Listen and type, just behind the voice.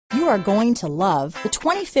you are going to love the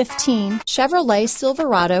 2015 Chevrolet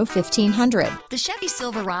Silverado 1500. The Chevy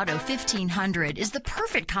Silverado 1500 is the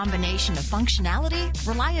perfect combination of functionality,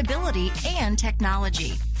 reliability, and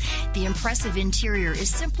technology. The impressive interior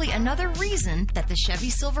is simply another reason that the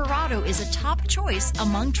Chevy Silverado is a top choice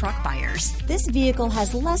among truck buyers. This vehicle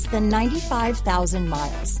has less than 95,000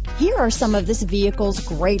 miles. Here are some of this vehicle's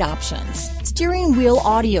great options: steering wheel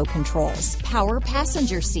audio controls, power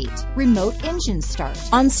passenger seat, remote engine start,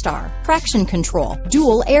 OnStar, traction control,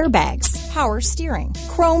 dual airbags, power steering,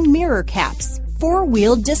 chrome mirror caps,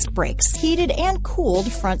 four-wheel disc brakes, heated and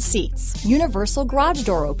cooled front seats, universal garage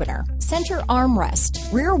door opener, center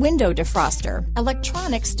armrest, rear window defroster,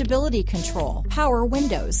 electronic stability control, power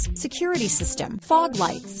windows, security system, fog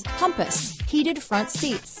lights, compass, heated front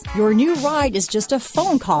seats. Your new ride is just a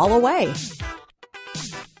phone call away.